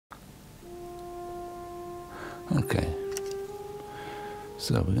Okay,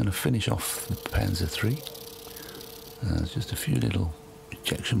 so we're going to finish off the Panzer III. There's just a few little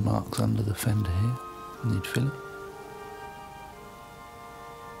ejection marks under the fender here, need filling.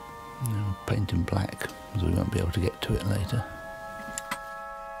 Now paint in black, as we won't be able to get to it later.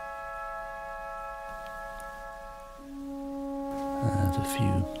 There's a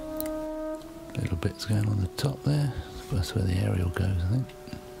few little bits going on the top there. That's where the aerial goes, I think.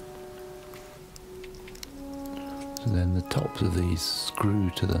 So then the tops of these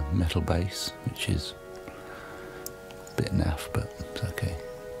screw to the metal base, which is a bit naff, but it's okay.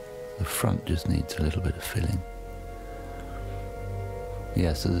 The front just needs a little bit of filling.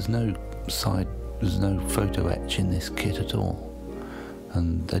 Yeah, so there's no photo etch in this kit at all.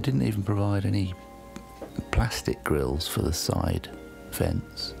 And they didn't even provide any plastic grills for the side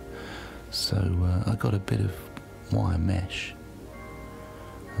vents. So I got a bit of wire mesh.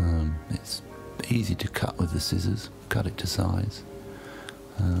 It's easy to cut with the scissors, cut it to size,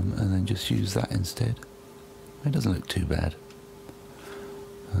 and then just use that instead. It doesn't look too bad.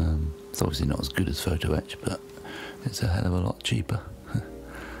 It's obviously not as good as photo etch, but it's a hell of a lot cheaper. A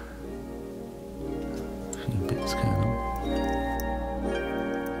few bits going on.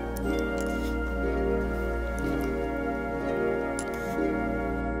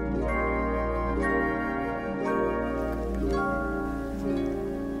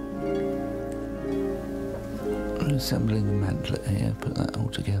 Assembling the mantlet here, put that all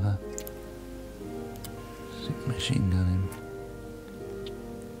together. Stick machine gun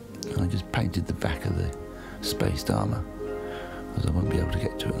in. I just painted the back of the spaced armour, because I won't be able to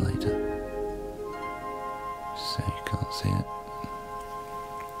get to it later. So you can't see it.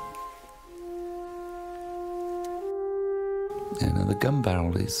 Yeah, now the gun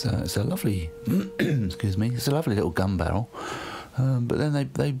barrel is it's a lovely excuse me, it's a lovely little gun barrel, but then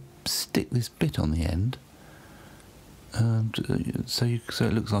they stick this bit on the end. So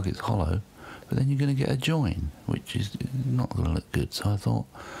it looks like it's hollow, but then you're going to get a join, which is not going to look good. So I thought,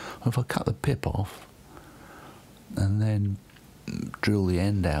 well, if I cut the pip off and then drill the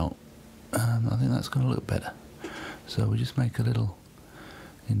end out, I think that's going to look better. So we just make a little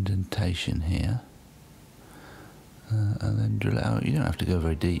indentation here, and then drill it out. You don't have to go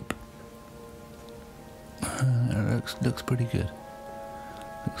very deep. It looks pretty good.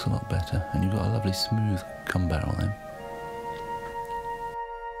 Looks a lot better, and you've got a lovely smooth gun barrel then.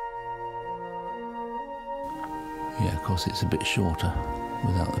 Yeah, of course it's a bit shorter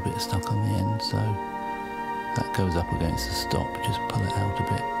without the bit stuck on the end, so that goes up against the stop. Just pull it out a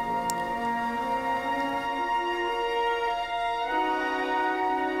bit.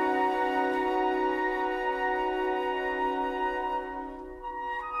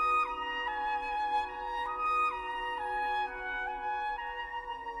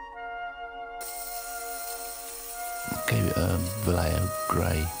 Gave it a Vallejo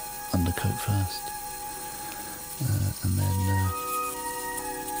grey undercoat first. And then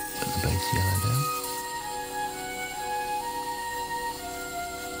put the base yellow down.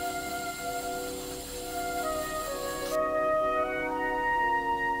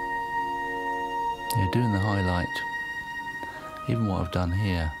 Yeah, doing the highlight, even what I've done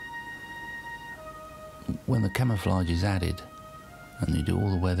here, when the camouflage is added and you do all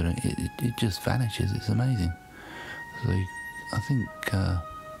the weathering, it just vanishes. It's amazing. So I think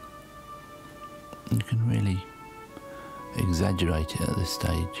you can really exaggerate it at this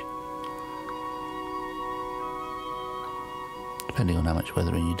stage, depending on how much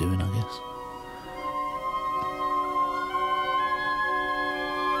weathering you're doing, I guess.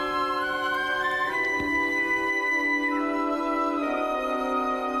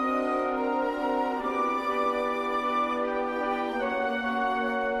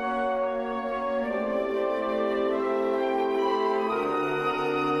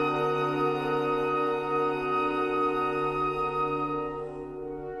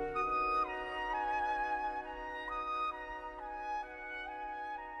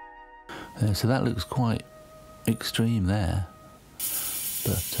 So that looks quite extreme there,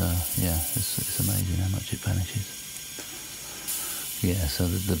 but yeah, it's amazing how much it vanishes. Yeah, so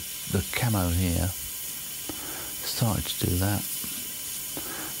the camo here started to do that,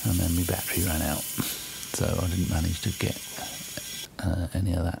 and then my battery ran out, so I didn't manage to get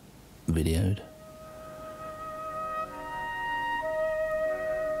any of that videoed.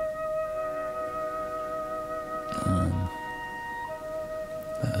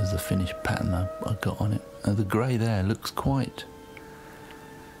 That was the finished pattern I got on it. The grey there looks quite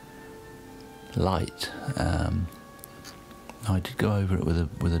light. I did go over it with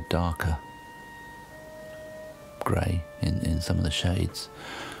a darker grey in some of the shades,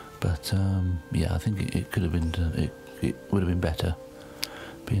 But yeah, I think it could have been, it would have been better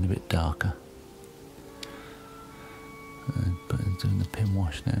being a bit darker. But it's doing the pin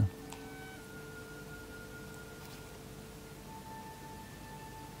wash now.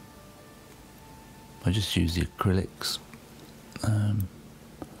 I just use the acrylics.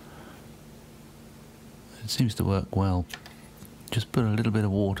 It seems to work well. Just put a little bit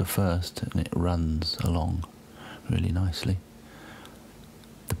of water first and it runs along really nicely.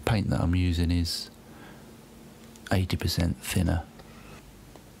 The paint that I'm using is 80% thinner,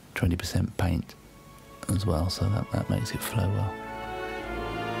 20% paint as well, so that makes it flow well.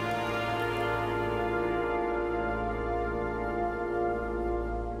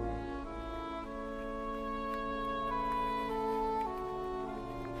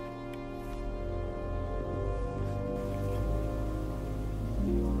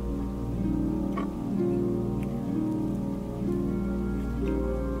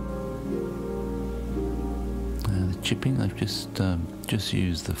 Chipping, I've just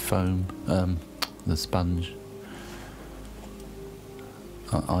used the foam, the sponge.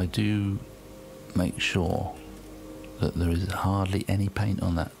 I do make sure that there is hardly any paint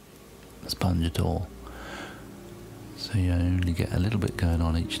on that sponge at all, so you only get a little bit going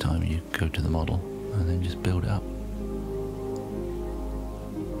on each time you go to the model, and then just build it up.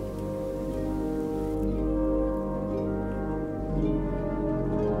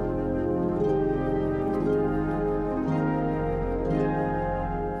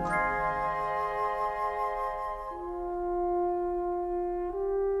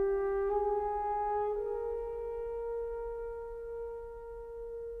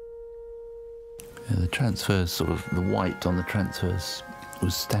 The transfers, sort of the white on the transfers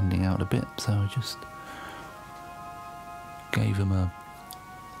was standing out a bit, so I just gave them a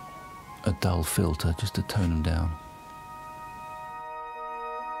dull filter just to tone them down.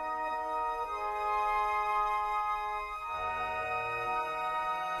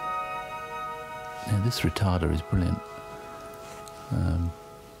 Now this retarder is brilliant.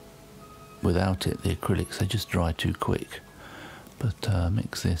 Without it, the acrylics, they just dry too quick, but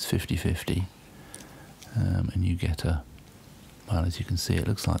mix this 50-50. And you get a, well, as you can see, it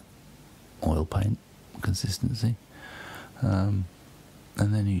looks like oil paint consistency. And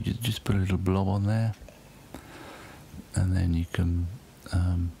then you just put a little blob on there, and then you can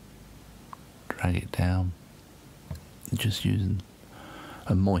drag it down, just using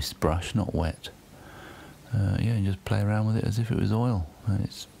a moist brush, not wet. Yeah, and just play around with it as if it was oil. And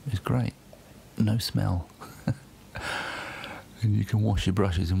it's great, no smell. And you can wash your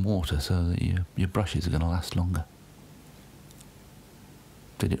brushes in water so that your brushes are going to last longer.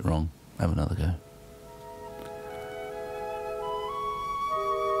 Did it wrong, have another go.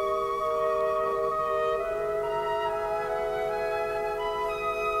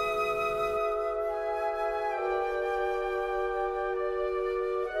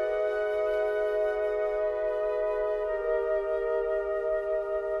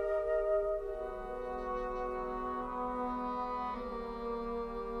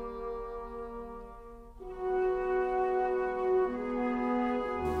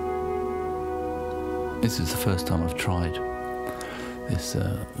 This is the first time I've tried this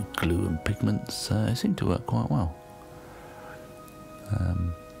glue and pigments. It seemed to work quite well.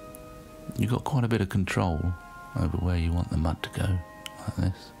 You've got quite a bit of control over where you want the mud to go, like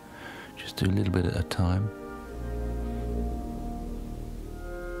this. Just do a little bit at a time.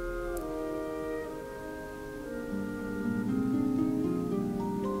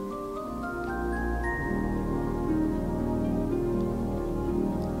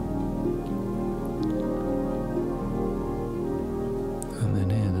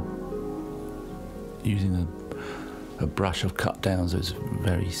 Using a brush I've cut down so it's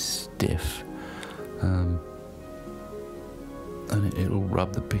very stiff, and it'll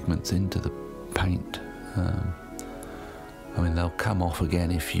rub the pigments into the paint. I mean, they'll come off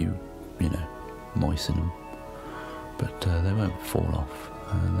again if you know, moisten them, but they won't fall off,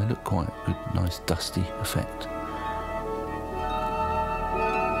 and they look quite good, nice dusty effect.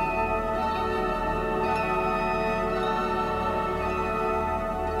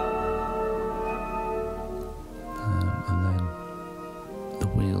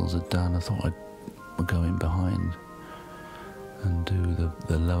 Wheels are done. I thought I'd go in behind and do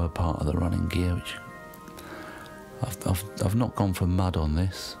the lower part of the running gear, which I've not gone for mud on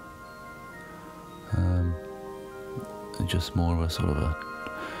this. Just more of a sort of a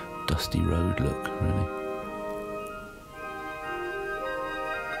dusty road look, really.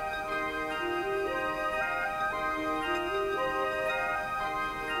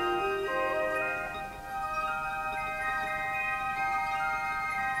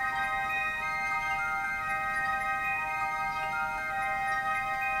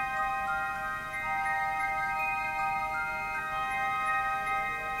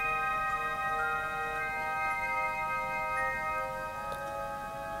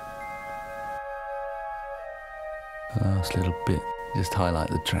 Last little bit. Just highlight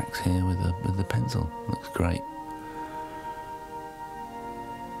the tracks here with the pencil. Looks great.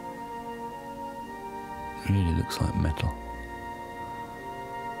 Really looks like metal.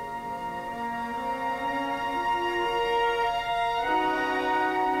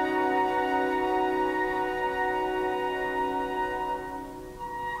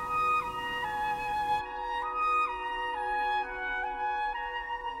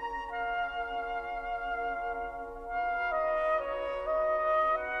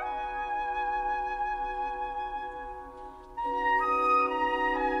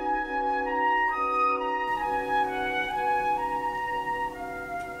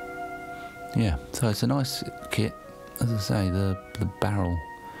 Yeah, so it's a nice kit. As I say, the barrel,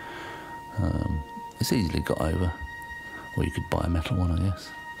 it's easily got over, or you could buy a metal one, I guess.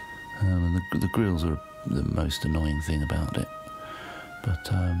 And the grills are the most annoying thing about it. But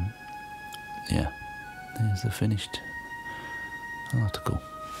yeah, there's the finished article.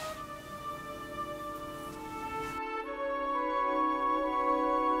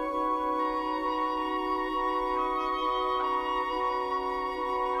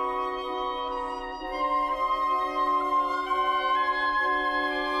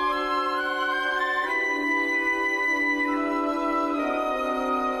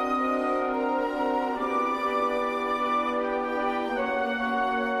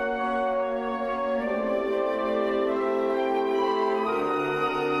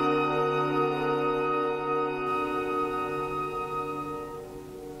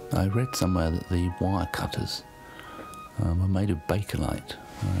 I read somewhere that the wire cutters were made of Bakelite.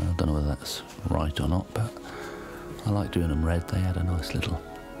 I don't know whether that's right or not, but I like doing them red. They add a nice little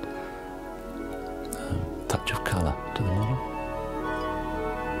touch of colour to the model.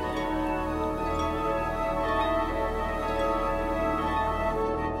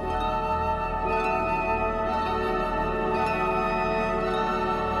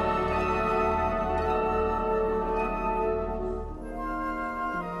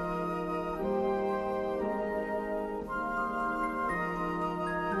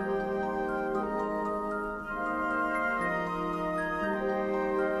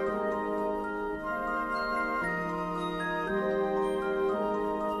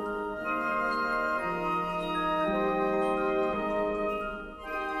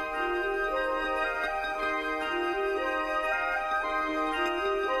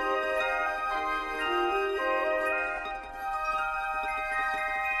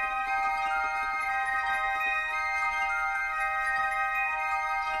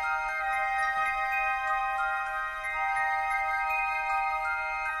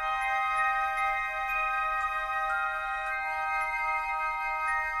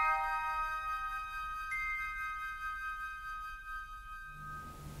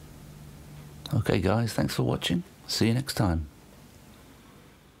 Okay guys, thanks for watching. See you next time.